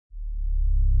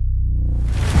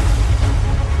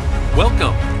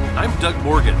Welcome. I'm Doug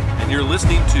Morgan, and you're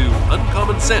listening to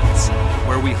Uncommon Sense,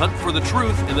 where we hunt for the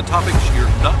truth in the topics you're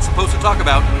not supposed to talk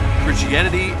about: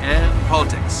 Christianity and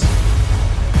politics.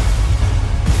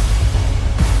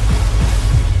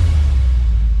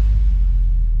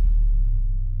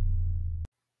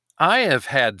 I have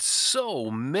had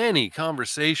so many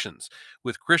conversations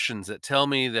with Christians that tell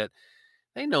me that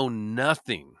they know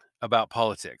nothing about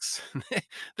politics.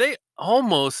 They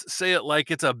almost say it like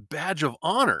it's a badge of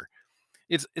honor.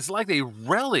 It's like they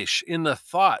relish in the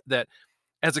thought that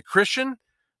as a Christian,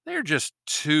 they're just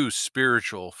too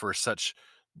spiritual for such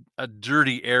a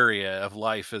dirty area of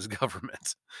life as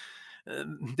government.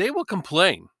 They will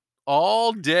complain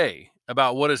all day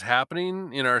about what is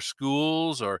happening in our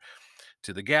schools or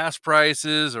to the gas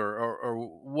prices or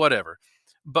whatever.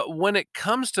 But when it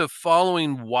comes to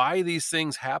following why these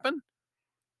things happen,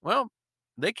 well,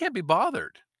 they can't be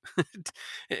bothered.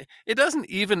 It doesn't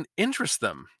even interest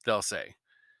them, they'll say.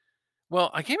 Well,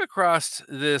 I came across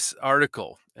this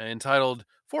article entitled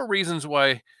Four Reasons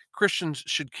Why Christians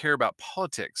Should Care About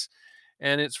Politics.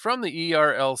 And it's from the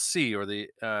ERLC, or the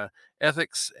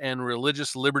Ethics and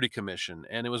Religious Liberty Commission.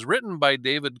 And it was written by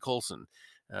David Colson,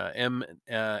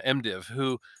 MDiv,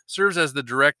 who serves as the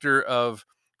director of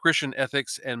Christian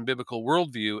ethics and biblical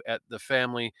worldview at the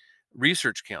Family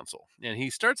Research Council. And he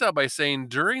starts out by saying,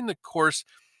 during the course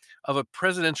of a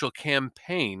presidential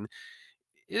campaign,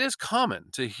 it is common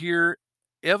to hear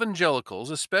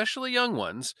evangelicals, especially young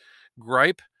ones,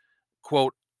 gripe,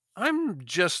 quote, "I'm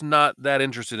just not that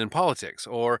interested in politics,"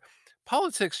 or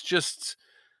 "Politics just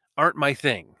aren't my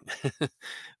thing."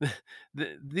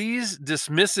 These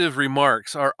dismissive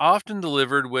remarks are often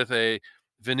delivered with a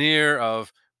veneer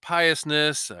of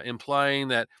piousness, implying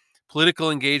that political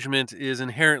engagement is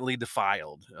inherently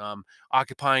defiled,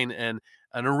 occupying an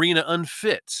arena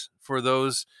unfit for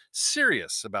those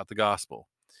serious about the gospel.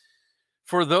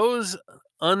 For those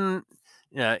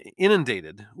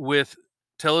inundated with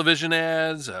television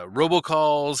ads,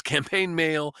 robocalls, campaign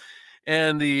mail,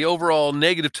 and the overall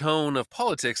negative tone of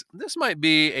politics, this might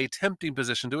be a tempting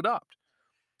position to adopt.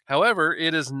 However,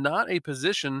 it is not a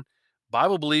position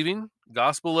Bible believing,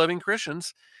 gospel loving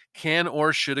Christians can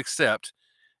or should accept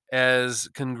as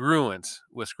congruent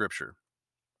with Scripture.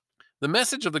 The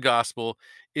message of the gospel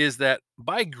is that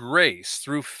by grace,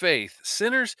 through faith,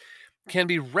 sinners can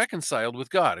be reconciled with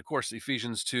God. Of course,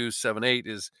 Ephesians 2:7-8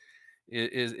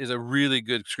 is a really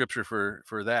good scripture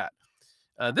for that.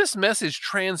 This message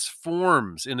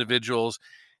transforms individuals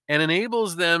and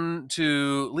enables them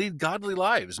to lead godly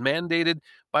lives mandated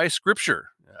by Scripture,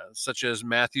 such as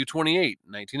Matthew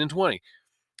 28:19 and 20.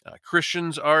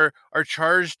 Christians are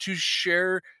charged to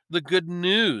share the good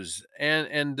news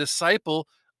and disciple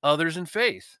others in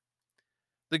faith.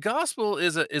 The gospel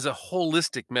is a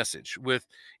holistic message with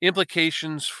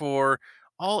implications for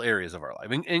all areas of our life,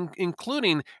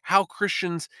 including how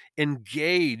Christians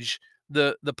engage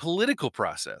the political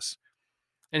process.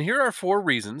 And here are four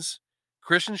reasons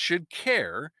Christians should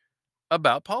care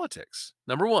about politics.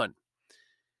 Number one,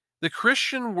 the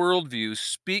Christian worldview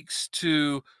speaks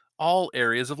to all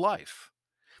areas of life.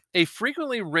 A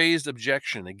frequently raised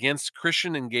objection against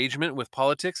Christian engagement with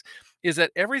politics is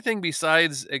that everything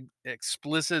besides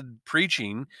explicit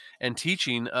preaching and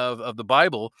teaching of the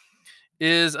Bible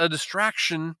is a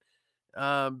distraction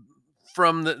um,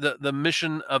 from the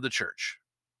mission of the church.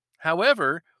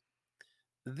 However,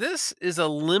 this is a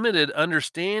limited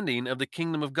understanding of the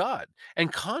kingdom of God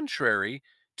and contrary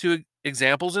to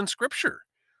examples in Scripture.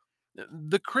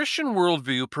 The Christian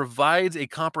worldview provides a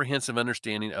comprehensive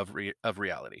understanding of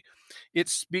reality. It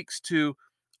speaks to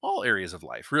all areas of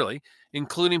life, really,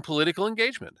 including political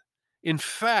engagement. In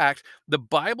fact, the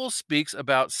Bible speaks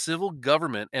about civil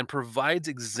government and provides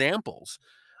examples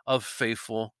of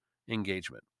faithful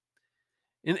engagement.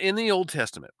 In the Old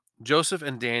Testament, Joseph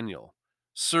and Daniel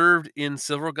served in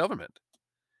civil government.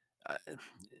 Uh,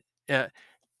 uh,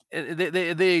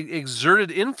 they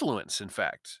exerted influence, in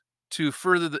fact, to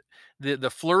further the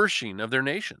flourishing of their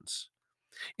nations.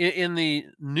 In the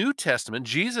New Testament,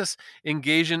 Jesus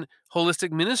engaged in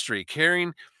holistic ministry,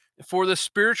 caring for the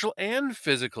spiritual and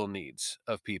physical needs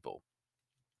of people.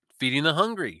 Feeding the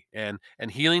hungry and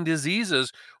healing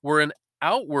diseases were an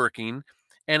outworking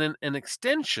and an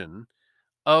extension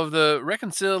of the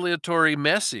reconciliatory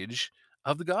message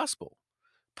of the gospel.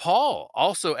 Paul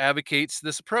also advocates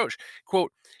this approach.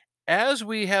 Quote, "As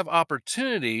we have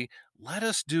opportunity, let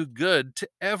us do good to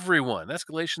everyone." That's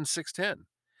Galatians 6:10.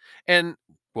 And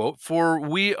quote, "For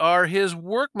we are his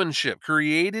workmanship,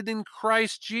 created in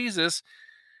Christ Jesus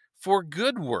for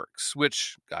good works,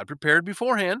 which God prepared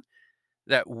beforehand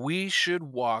that we should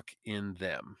walk in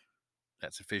them."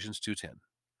 That's Ephesians 2:10.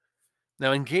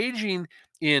 Now, engaging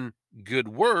in good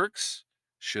works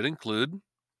should include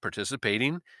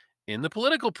participating in the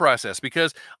political process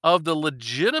because of the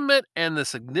legitimate and the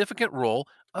significant role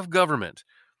of government.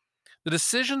 The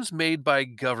decisions made by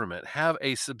government have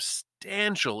a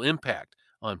substantial impact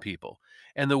on people,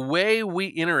 and the way we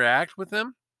interact with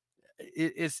them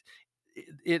is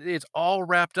it's all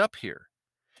wrapped up here.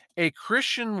 A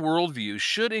Christian worldview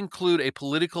should include a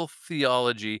political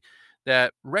theology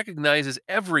that recognizes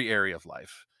every area of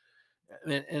life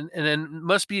and then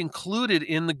must be included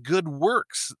in the good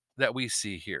works that we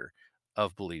see here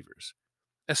of believers,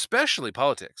 especially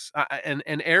politics,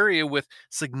 an area with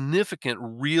significant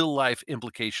real life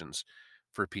implications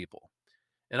for people.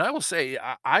 And I will say,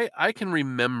 I can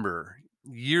remember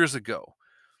years ago,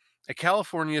 a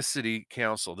California city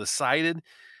council decided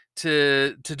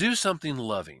to do something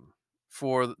loving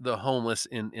for the homeless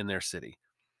in their city.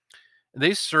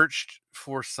 They searched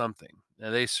for something.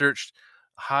 They searched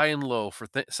high and low for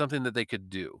something that they could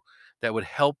do that would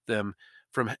help them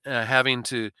from having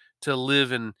to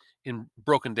live in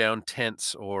broken down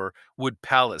tents or wood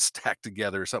pallets stacked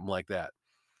together or something like that.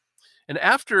 And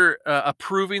after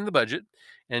approving the budget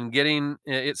and getting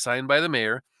it signed by the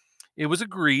mayor, it was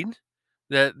agreed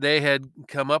that they had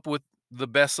come up with the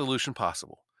best solution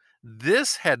possible.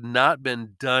 This had not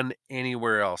been done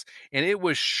anywhere else, and it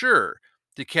was sure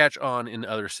to catch on in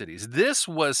other cities. This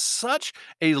was such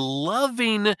a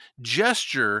loving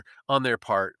gesture on their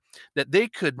part that they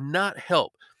could not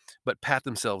help but pat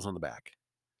themselves on the back.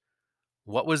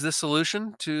 What was the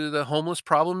solution to the homeless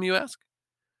problem, you ask?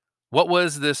 What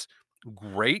was this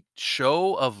great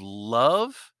show of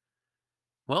love?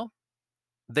 Well,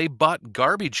 they bought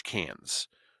garbage cans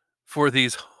for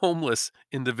these homeless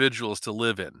individuals to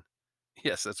live in.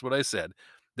 Yes, that's what I said.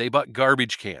 They bought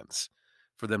garbage cans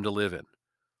for them to live in.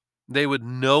 They would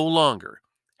no longer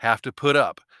have to put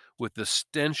up with the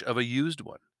stench of a used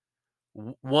one,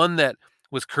 one that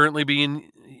was currently being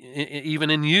even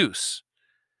in use.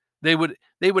 They would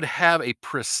have a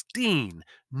pristine,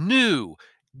 new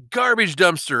garbage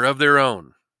dumpster of their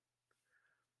own.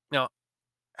 Now,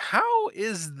 how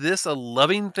is this a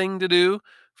loving thing to do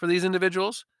for these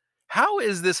individuals? How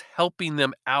is this helping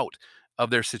them out of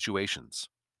their situations?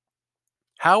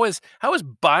 How is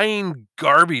buying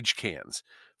garbage cans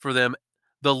for them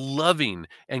the loving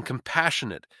and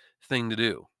compassionate thing to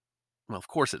do? Well, of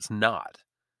course it's not.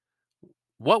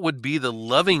 What would be the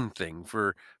loving thing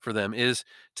for them is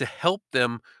to help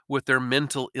them with their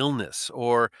mental illness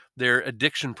or their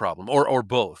addiction problem or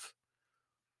both.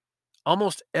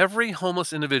 Almost every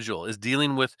homeless individual is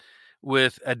dealing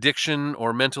with addiction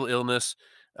or mental illness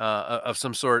of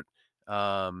some sort.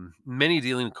 Many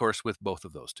dealing, of course, with both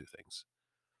of those two things.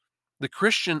 The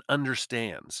Christian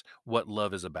understands what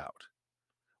love is about.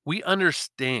 We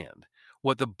understand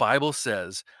what the Bible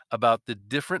says about the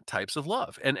different types of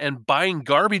love. And buying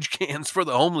garbage cans for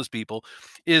the homeless people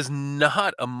is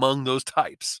not among those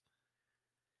types.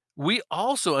 We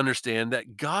also understand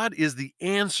that God is the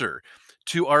answer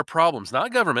to our problems,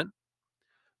 not government.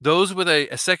 Those with a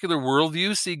secular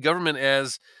worldview see government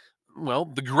as, well,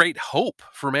 the great hope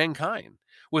for mankind.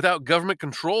 Without government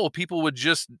control, people would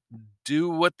just do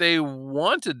what they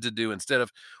wanted to do instead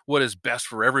of what is best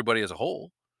for everybody as a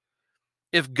whole.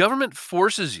 If government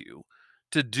forces you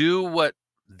to do what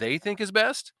they think is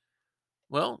best,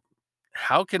 well,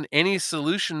 how can any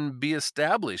solution be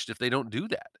established if they don't do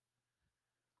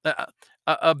that?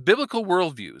 A biblical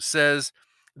worldview says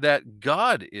that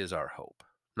God is our hope,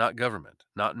 not government,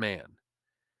 not man.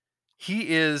 He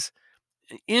is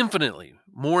infinitely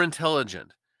more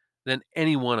intelligent than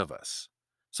any one of us.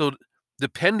 So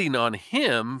depending on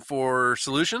him for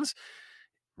solutions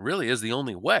really is the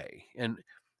only way. And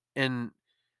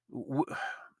w-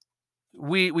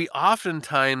 we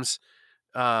oftentimes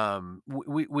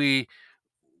we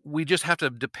just have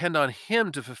to depend on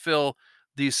him to fulfill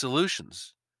these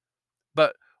solutions.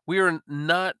 But we are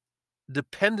not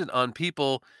dependent on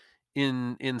people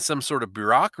in some sort of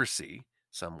bureaucracy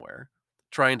somewhere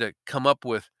trying to come up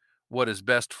with what is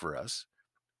best for us.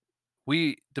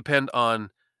 We depend on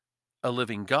a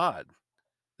living God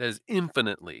that is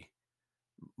infinitely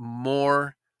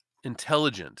more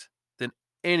intelligent than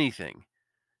anything,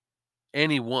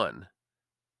 any one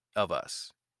of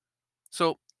us.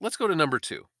 So let's go to number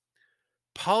two.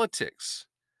 Politics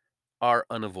are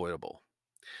unavoidable.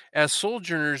 As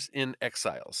sojourners in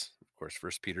exiles, of course,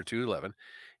 First Peter 2:11,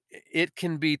 it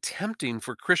can be tempting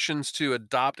for Christians to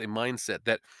adopt a mindset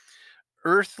that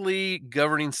earthly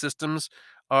governing systems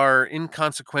are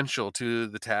inconsequential to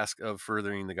the task of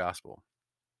furthering the gospel.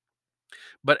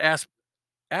 But ask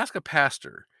a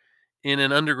pastor in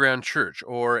an underground church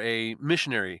or a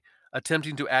missionary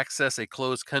attempting to access a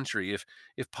closed country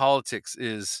if politics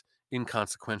is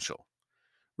inconsequential.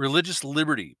 Religious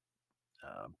liberty,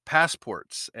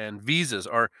 passports, and visas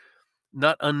are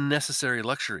not unnecessary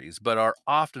luxuries, but are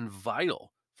often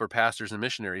vital for pastors and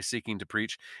missionaries seeking to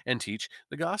preach and teach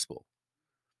the gospel.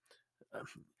 Um,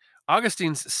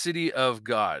 Augustine's City of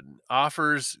God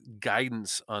offers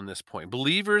guidance on this point.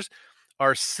 Believers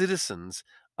are citizens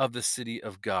of the city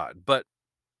of God, but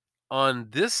on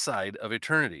this side of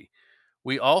eternity,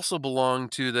 we also belong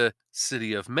to the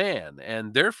city of man,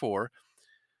 and therefore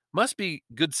must be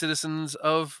good citizens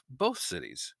of both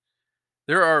cities.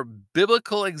 There are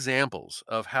biblical examples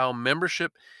of how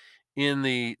membership in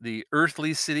the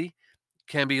earthly city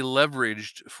can be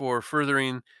leveraged for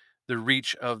furthering the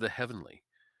reach of the heavenly.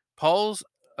 Paul's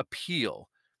appeal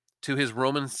to his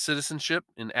Roman citizenship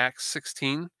in Acts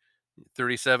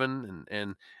 16:37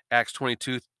 and Acts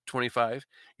 22:25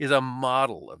 is a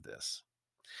model of this.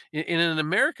 In an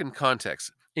American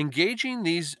context, engaging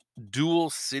these dual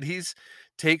cities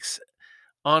takes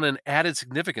on an added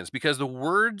significance because the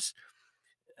words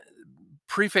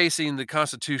prefacing the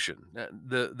Constitution,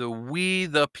 the "we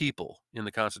the people" in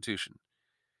the Constitution.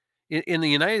 In the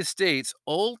United States,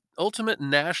 ultimate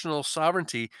national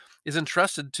sovereignty is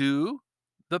entrusted to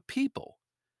the people.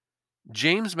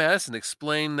 James Madison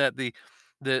explained that the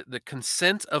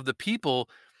consent of the people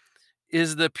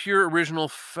is the pure original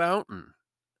fountain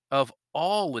of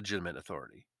all legitimate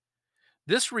authority.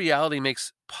 This reality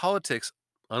makes politics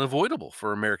unavoidable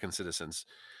for American citizens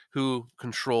who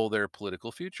control their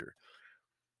political future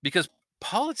because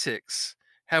politics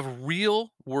have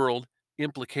real world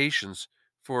implications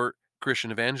for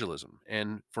Christian evangelism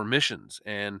and for missions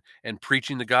and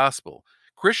preaching the gospel.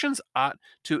 Christians ought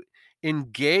to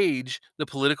engage the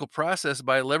political process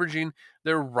by leveraging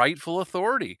their rightful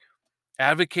authority,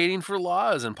 advocating for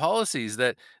laws and policies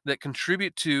that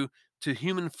contribute to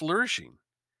human flourishing.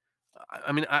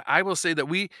 I will say that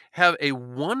we have a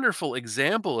wonderful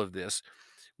example of this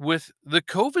with the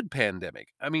COVID pandemic.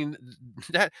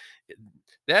 That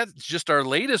that's just our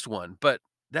latest one, but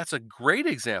that's a great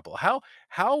example.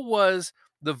 How was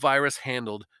the virus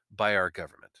handled by our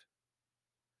government?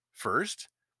 First,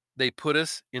 they put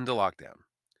us into lockdown.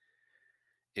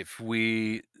 If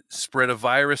we spread a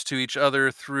virus to each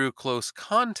other through close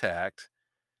contact,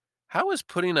 how is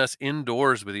putting us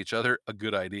indoors with each other a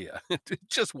good idea? It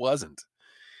just wasn't.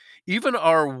 Even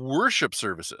our worship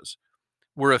services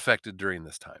were affected during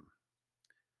this time.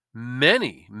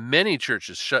 Many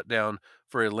churches shut down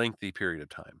for a lengthy period of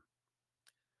time.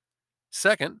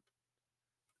 Second,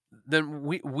 then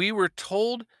we were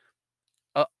told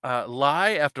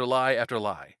lie after lie after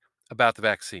lie about the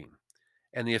vaccine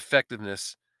and the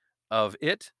effectiveness of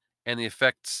it and the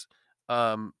effects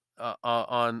on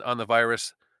the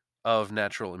virus of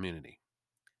natural immunity.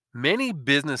 Many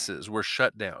businesses were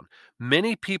shut down.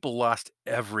 Many people lost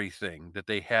everything that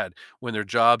they had when their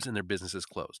jobs and their businesses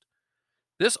closed.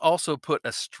 This also put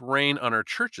a strain on our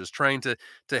churches trying to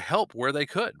help where they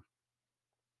could.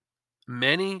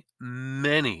 Many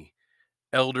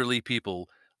elderly people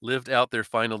lived out their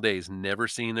final days never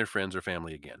seeing their friends or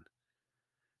family again.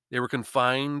 They were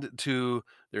confined to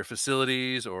their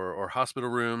facilities or hospital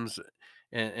rooms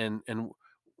and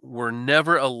were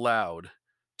never allowed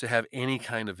to have any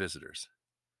kind of visitors.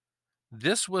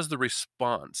 This was the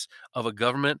response of a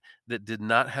government that did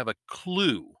not have a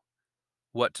clue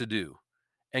what to do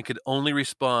and could only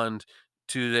respond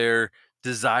to their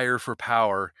desire for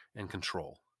power and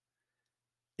control.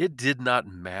 It did not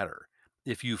matter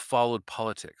if you followed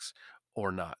politics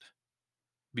or not.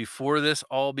 Before this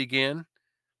all began,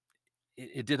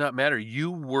 it did not matter.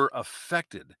 You were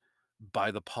affected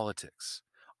by the politics.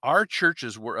 Our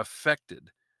churches were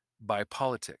affected by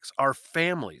politics. Our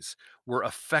families were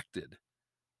affected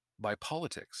by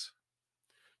politics.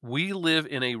 We live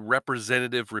in a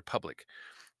representative republic.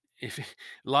 If a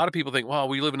lot of people think, well,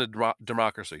 we live in a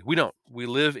democracy. We don't. We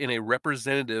live in a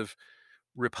representative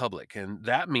republic. And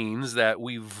that means that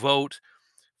we vote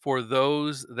for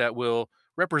those that will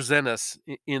represent us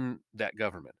in that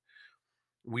government.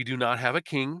 We do not have a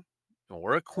king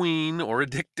or a queen or a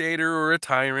dictator or a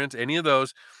tyrant, any of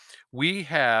those. We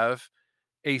have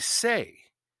a say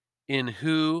in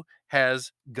who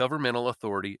has governmental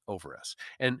authority over us.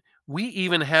 And we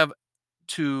even have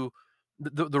to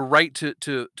the right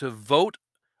to vote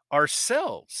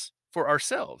ourselves for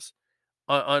ourselves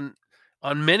on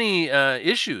on many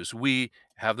issues. We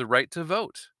have the right to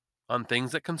vote on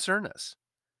things that concern us.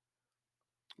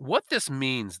 What this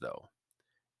means, though,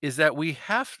 is that we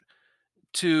have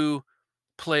to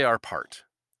play our part.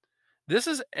 This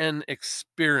is an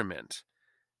experiment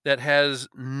that has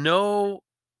no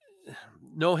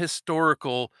no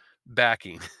historical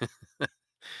backing.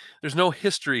 There's no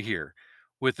history here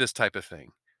with this type of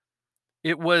thing.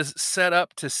 It was set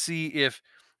up to see if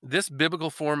this biblical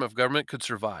form of government could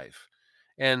survive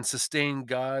and sustain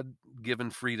God given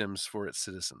freedoms for its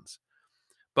citizens.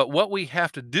 But what we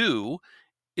have to do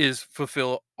is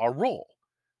fulfill our role.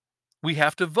 We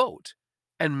have to vote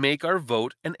and make our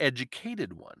vote an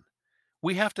educated one.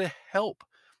 We have to help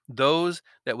those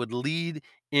that would lead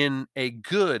in a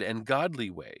good and godly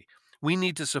way. We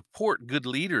need to support good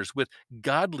leaders with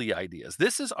godly ideas.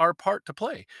 This is our part to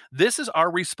play. This is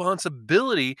our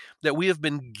responsibility that we have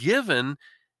been given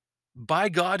by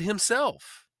God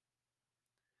Himself.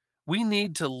 We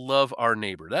need to love our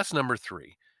neighbor. That's number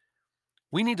 3.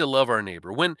 We need to love our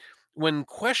neighbor. When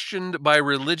questioned by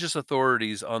religious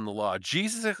authorities on the law,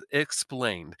 Jesus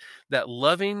explained that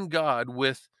loving God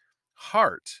with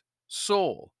heart,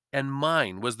 soul, and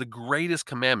mind was the greatest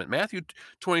commandment. Matthew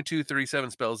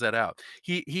 22:37 spells that out.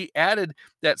 He added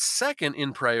that second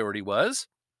in priority was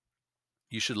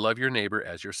you should love your neighbor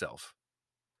as yourself.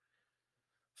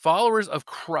 Followers of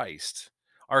Christ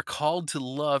are called to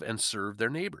love and serve their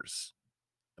neighbors.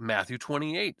 Matthew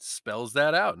 28 spells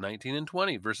that out, 19 and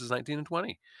 20, verses 19 and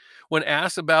 20. When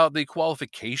asked about the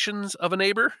qualifications of a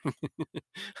neighbor,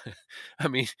 I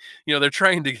mean, they're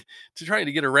trying to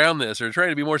get around this or trying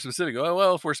to be more specific. Oh,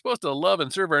 well, if we're supposed to love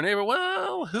and serve our neighbor,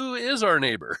 well, who is our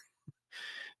neighbor?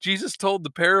 Jesus told the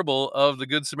parable of the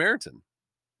Good Samaritan.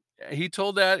 He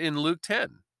told that in Luke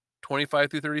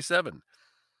 10:25 through 37,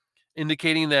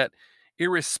 indicating that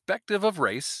irrespective of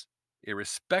race,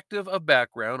 irrespective of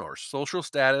background or social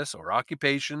status or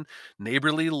occupation,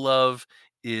 neighborly love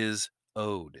is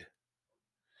owed.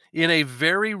 In a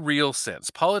very real sense,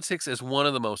 politics is one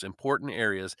of the most important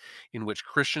areas in which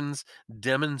Christians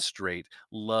demonstrate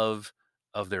love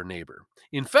of their neighbor.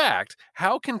 In fact,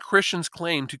 how can Christians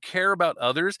claim to care about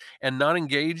others and not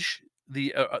engage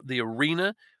the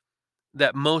arena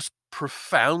that most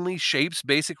profoundly shapes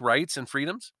basic rights and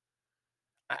freedoms?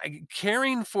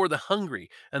 Caring for the hungry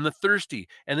and the thirsty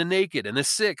and the naked and the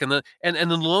sick and the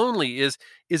lonely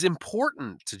is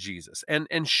important to Jesus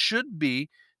and should be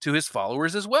to his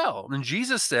followers as well. And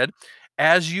Jesus said,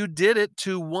 "As you did it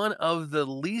to one of the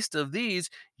least of these,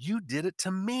 you did it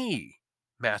to me."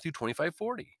 Matthew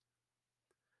 25:40.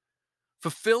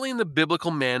 Fulfilling the biblical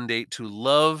mandate to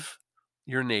love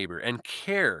your neighbor and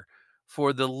care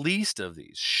for the least of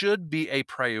these should be a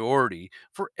priority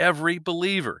for every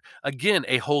believer. Again,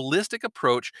 a holistic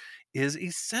approach is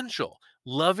essential.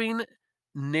 Loving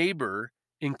neighbor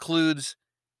includes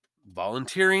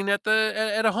volunteering at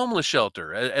a homeless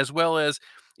shelter, as well as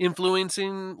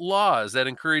influencing laws that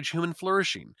encourage human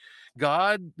flourishing.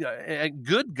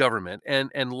 Good government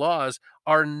and laws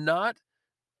are not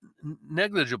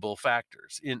negligible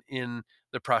factors in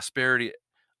the prosperity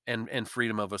and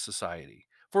freedom of a society.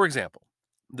 For example,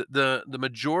 the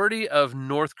majority of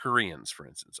North Koreans, for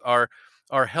instance, are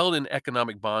held in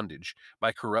economic bondage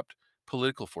by corrupt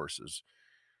political forces,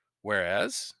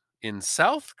 whereas in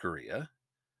South Korea,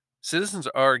 citizens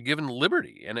are given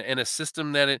liberty and a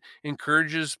system that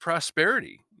encourages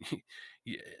prosperity.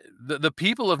 Y- the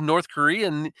people of North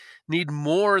Korea need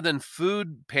more than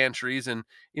food pantries and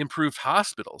improved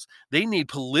hospitals. They need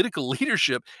political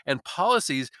leadership and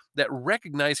policies that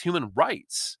recognize human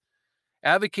rights.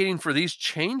 Advocating for these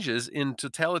changes in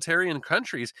totalitarian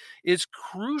countries is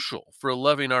crucial for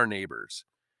loving our neighbors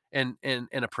and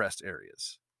oppressed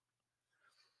areas.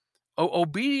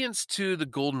 Obedience to the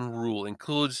Golden Rule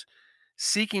includes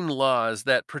seeking laws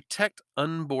that protect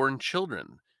unborn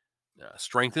children,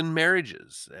 strengthen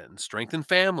marriages and strengthen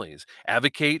families,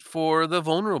 advocate for the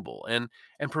vulnerable,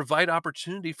 and provide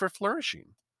opportunity for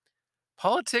flourishing.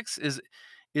 Politics is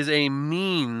a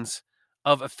means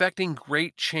of effecting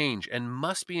great change and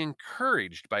must be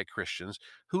encouraged by Christians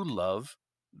who love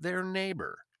their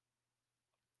neighbor.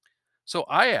 So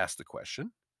I ask the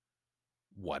question,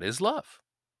 what is love?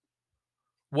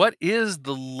 What is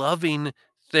the loving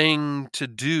thing to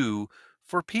do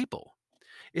for people?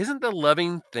 Isn't the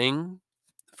loving thing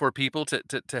for people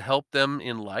to help them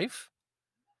in life?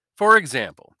 For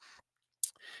example,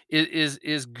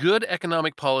 is good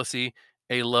economic policy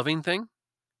a loving thing?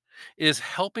 Is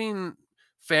helping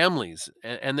families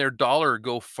and their dollar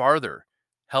go farther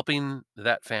helping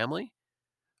that family?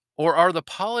 Or are the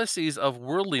policies of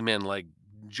worldly men like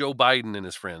Joe Biden and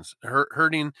his friends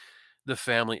hurting the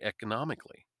family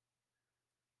economically?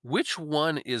 Which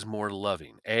one is more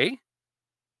loving? A,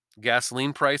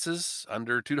 gasoline prices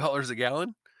under $2 a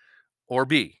gallon? Or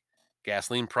B,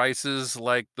 gasoline prices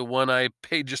like the one I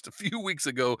paid just a few weeks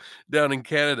ago down in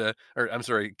Canada, or I'm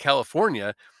sorry,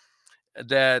 California,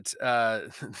 that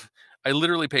I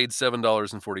literally paid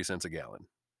 $7.40 a gallon.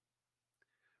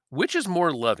 Which is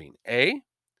more loving? A,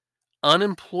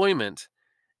 unemployment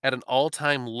at an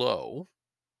all-time low,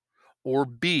 or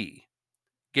B,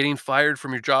 getting fired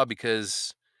from your job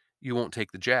because you won't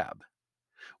take the jab?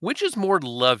 Which is more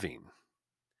loving?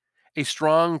 A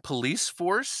strong police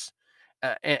force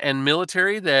and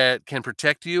military that can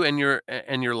protect you and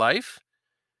your life,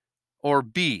 or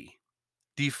B,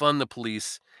 defund the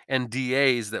police and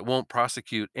DAs that won't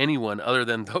prosecute anyone other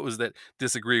than those that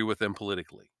disagree with them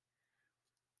politically?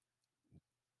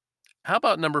 How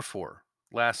about number 4?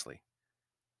 Lastly,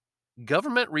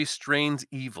 government restrains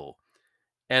evil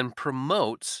and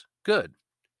promotes good.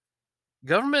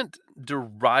 Government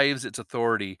derives its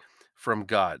authority from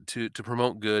God to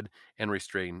promote good and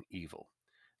restrain evil.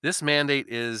 This mandate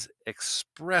is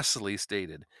expressly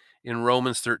stated in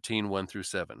Romans 13, 1 through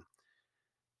 7.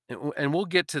 And we'll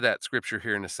get to that scripture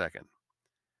here in a second.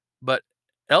 But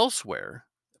elsewhere,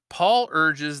 Paul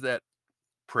urges that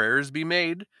prayers be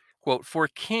made, quote, for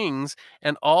kings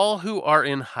and all who are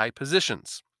in high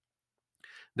positions,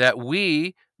 that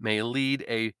we may lead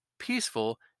a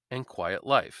peaceful and quiet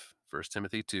life. 1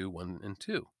 Timothy 2, 1 and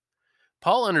 2.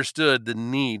 Paul understood the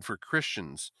need for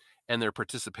Christians and their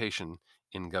participation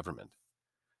in government.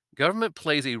 Government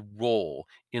plays a role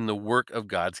in the work of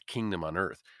God's kingdom on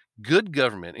earth. Good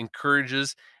government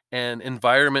encourages an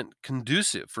environment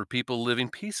conducive for people living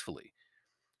peacefully,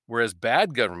 whereas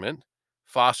bad government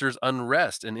fosters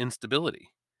unrest and instability.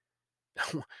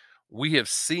 We have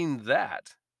seen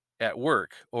that at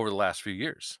work over the last few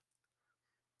years.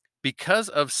 Because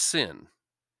of sin,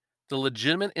 the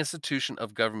legitimate institution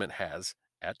of government has,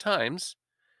 at times,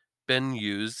 been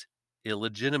used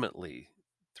illegitimately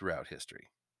throughout history.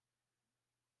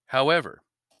 However,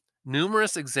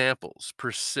 numerous examples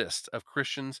persist of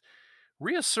Christians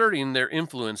reasserting their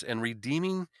influence and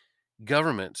redeeming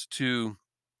governments to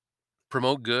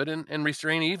promote good and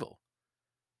restrain evil.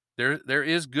 There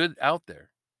is good out there.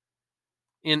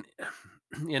 In,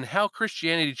 in How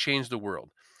Christianity Changed the World,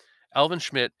 Alvin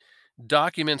Schmidt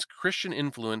documents Christian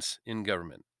influence in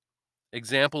government.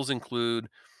 Examples include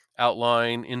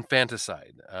outline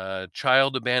infanticide,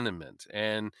 child abandonment,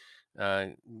 and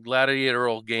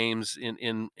gladiatorial games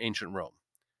in ancient Rome.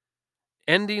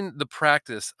 Ending the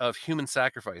practice of human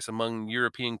sacrifice among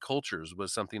European cultures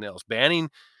was something else. Banning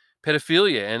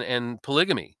pedophilia and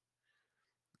polygamy,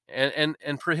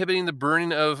 and prohibiting the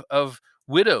burning of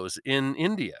widows in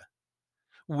India.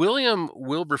 William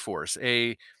Wilberforce,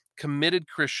 a committed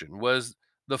Christian, was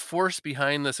the force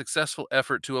behind the successful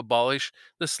effort to abolish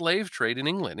the slave trade in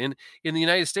England. In the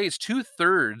United States,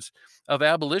 two-thirds of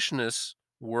abolitionists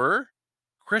were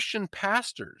Christian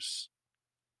pastors.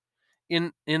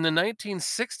 In the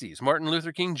 1960s, Martin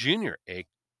Luther King Jr., a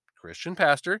Christian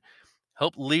pastor,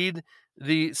 helped lead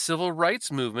the civil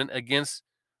rights movement against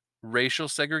racial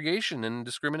segregation and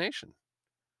discrimination.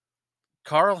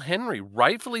 Carl Henry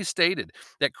rightfully stated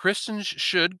that Christians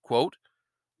should, quote,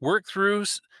 work through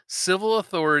civil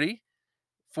authority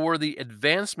for the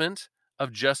advancement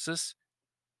of justice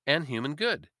and human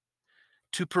good,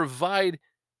 to provide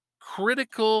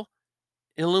critical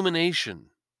illumination,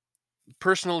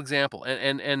 personal example,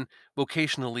 and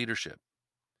vocational leadership.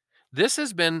 This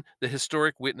has been the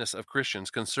historic witness of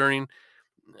Christians concerned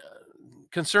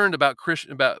about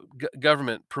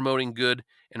government promoting good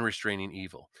and restraining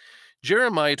evil.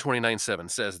 Jeremiah 29:7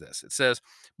 says this. It says,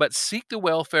 but seek the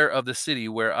welfare of the city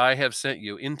where I have sent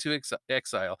you into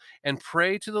exile, and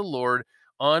pray to the Lord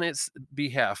on its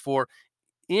behalf, for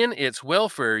in its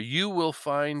welfare you will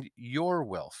find your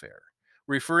welfare.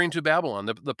 Referring to Babylon,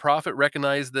 the prophet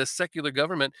recognized the secular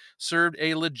government served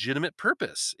a legitimate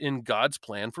purpose in God's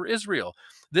plan for Israel.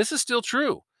 This is still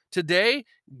true. Today,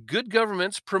 good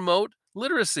governments promote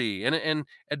literacy and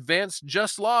advance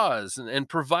just laws and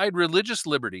provide religious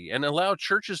liberty and allow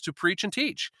churches to preach and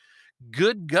teach.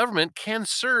 Good government can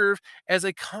serve as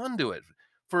a conduit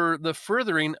for the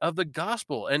furthering of the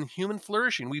gospel and human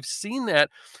flourishing. We've seen that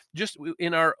just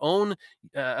in our own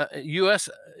U.S.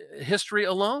 history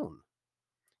alone.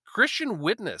 Christian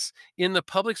witness in the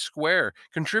public square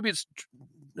contributes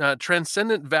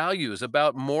transcendent values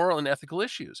about moral and ethical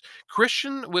issues.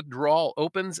 Christian withdrawal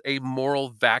opens a moral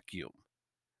vacuum.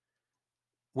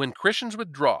 When Christians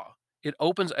withdraw, it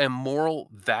opens a moral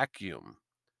vacuum.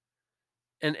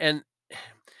 And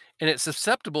it's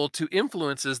susceptible to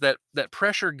influences that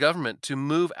pressure government to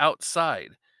move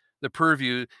outside the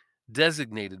purview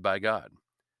designated by God.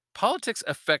 Politics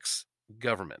affects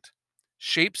government,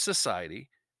 shapes society,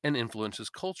 and influences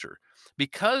culture.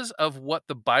 Because of what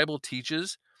the Bible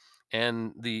teaches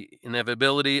and the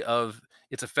inevitability of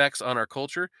its effects on our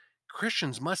culture,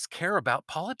 Christians must care about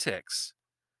politics.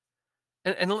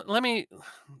 And let me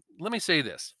say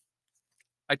this.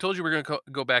 I told you we're going to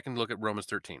go back and look at Romans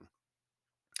 13.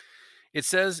 It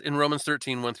says in Romans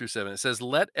 13, 1 through 7, it says,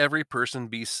 "Let every person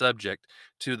be subject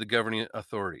to the governing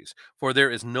authorities, for there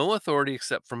is no authority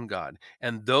except from God,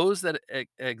 and those that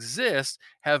exist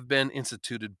have been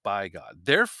instituted by God.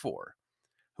 Therefore,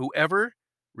 whoever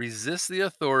resists the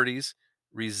authorities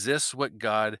resists what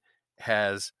God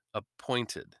has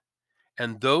appointed.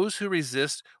 And those who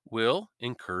resist will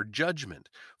incur judgment.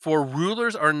 For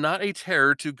rulers are not a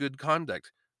terror to good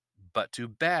conduct, but to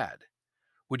bad.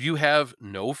 Would you have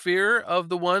no fear of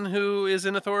the one who is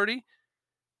in authority?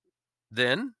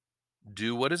 Then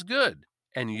do what is good,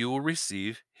 and you will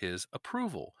receive his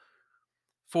approval.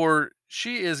 For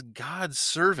she is God's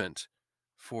servant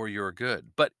for your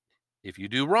good. But if you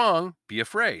do wrong, be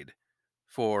afraid,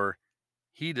 for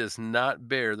he does not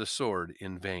bear the sword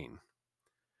in vain.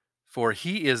 For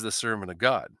he is the servant of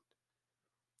God,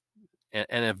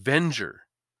 an avenger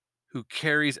who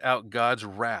carries out God's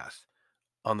wrath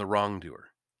on the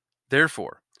wrongdoer.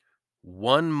 Therefore,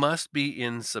 one must be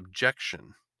in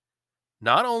subjection,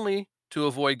 not only to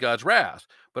avoid God's wrath,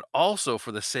 but also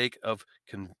for the sake of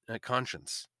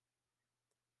conscience.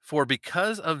 For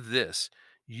because of this,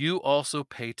 you also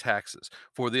pay taxes,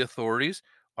 for the authorities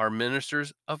are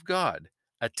ministers of God,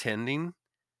 attending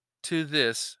to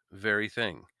this very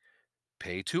thing.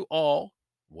 Pay to all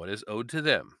what is owed to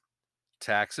them,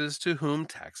 taxes to whom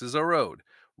taxes are owed,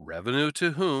 revenue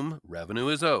to whom revenue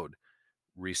is owed,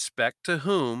 respect to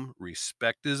whom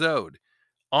respect is owed,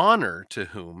 honor to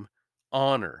whom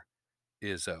honor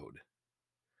is owed.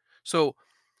 So,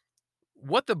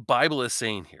 what the Bible is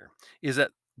saying here is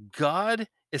that God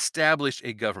established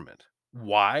a government.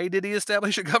 Why did he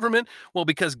establish a government? Well,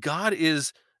 because God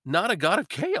is not a God of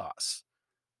chaos.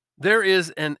 There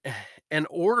is an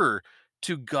order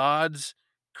to God's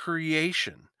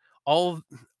creation. All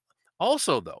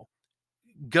Also though,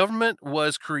 government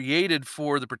was created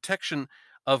for the protection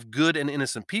of good and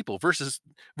innocent people. Verse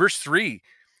 3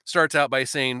 starts out by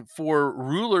saying, "For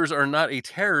rulers are not a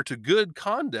terror to good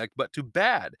conduct, but to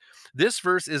bad." This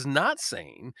verse is not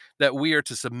saying that we are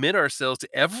to submit ourselves to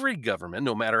every government,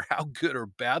 no matter how good or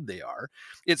bad they are.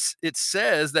 It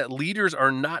says that leaders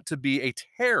are not to be a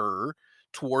terror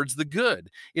towards the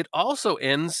good. It also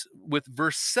ends with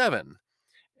verse 7,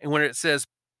 and when it says,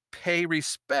 "Pay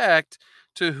respect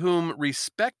to whom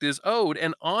respect is owed,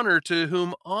 and honor to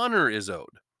whom honor is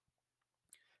owed."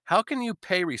 How can you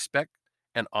pay respect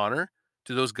and honor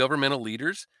to those governmental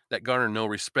leaders that garner no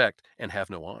respect and have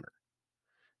no honor?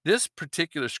 This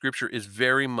particular scripture is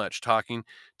very much talking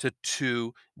to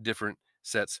two different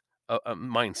sets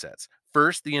mindsets.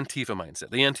 First, the Antifa mindset.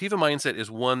 The Antifa mindset is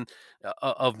one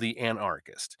of the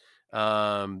anarchist.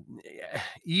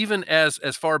 Even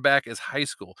as far back as high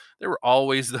school, there were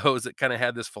always those that kind of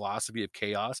had this philosophy of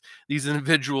chaos. These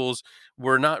individuals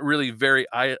were not really very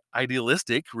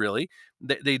idealistic, really.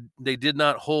 They did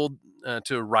not hold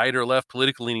to right or left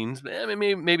political leanings.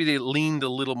 Maybe they leaned a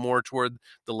little more toward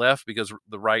the left because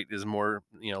the right is more,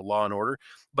 law and order.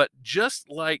 But just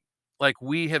like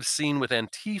we have seen with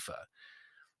Antifa,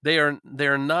 they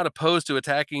are not opposed to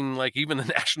attacking, like, even the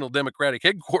National Democratic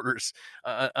headquarters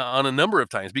on a number of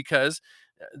times, because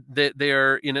they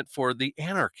are in it for the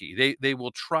anarchy. They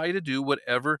will try to do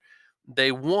whatever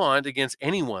they want against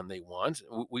anyone they want.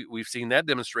 We've seen that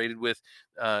demonstrated with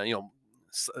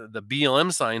the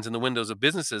BLM signs in the windows of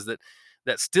businesses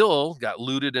that still got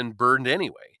looted and burned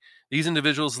anyway. These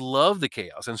individuals love the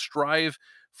chaos and strive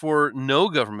for no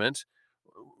government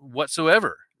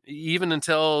whatsoever, even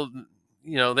until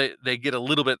they get a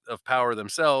little bit of power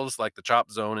themselves, like the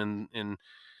chop zone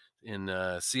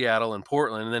in Seattle and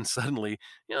Portland, and then suddenly,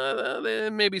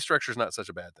 maybe structure is not such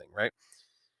a bad thing, right?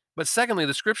 But secondly,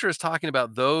 the scripture is talking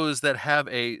about those that have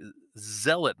a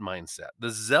zealot mindset.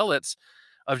 The zealots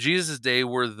of Jesus' day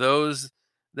were those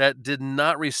that did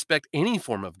not respect any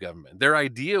form of government. Their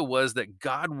idea was that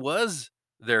God was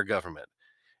their government,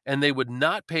 and they would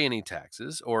not pay any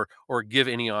taxes or give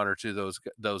any honor to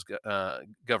those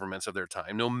governments of their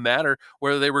time, no matter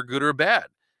whether they were good or bad.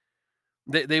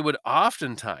 They would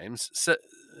oftentimes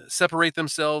separate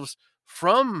themselves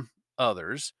from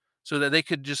others so that they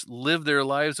could just live their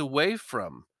lives away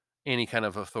from any kind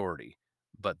of authority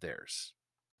but theirs.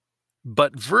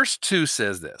 But verse 2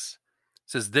 says this.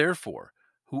 It says, "Therefore,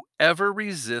 whoever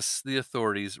resists the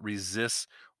authorities resists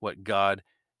what God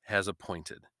has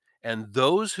appointed, and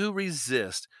those who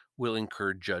resist will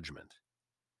incur judgment."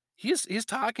 He's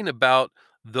talking about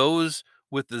those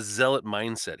with the zealot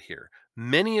mindset here.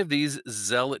 Many of these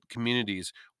zealot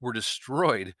communities were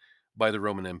destroyed by the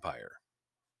Roman Empire.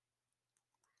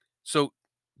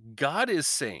 God is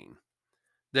saying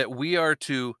that we are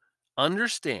to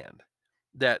understand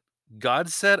that God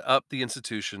set up the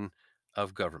institution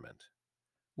of government.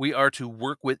 We are to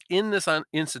work within this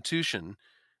institution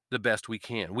the best we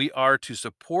can. We are to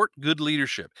support good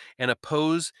leadership and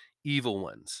oppose evil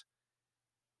ones.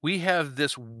 We have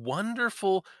this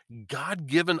wonderful God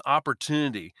given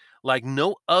opportunity like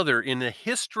no other in the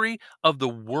history of the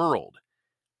world.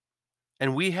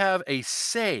 And we have a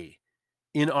say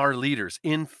in our leaders.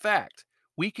 In fact,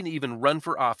 we can even run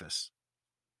for office.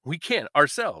 We can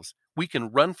ourselves. We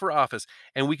can run for office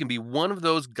and we can be one of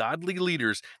those godly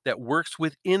leaders that works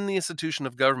within the institution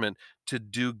of government to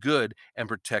do good and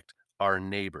protect our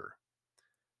neighbor.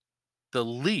 The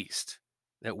least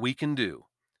that we can do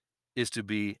is to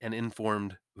be an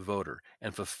informed voter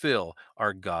and fulfill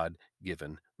our God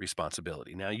given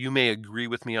responsibility. Now, you may agree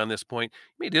with me on this point.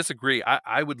 You may disagree.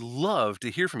 I would love to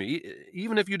hear from you.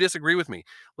 Even if you disagree with me,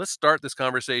 let's start this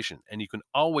conversation. And you can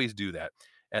always do that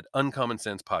at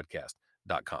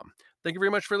uncommonsensepodcast.com. Thank you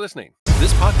very much for listening.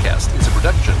 This podcast is a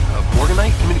production of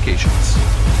Morganite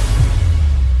Communications.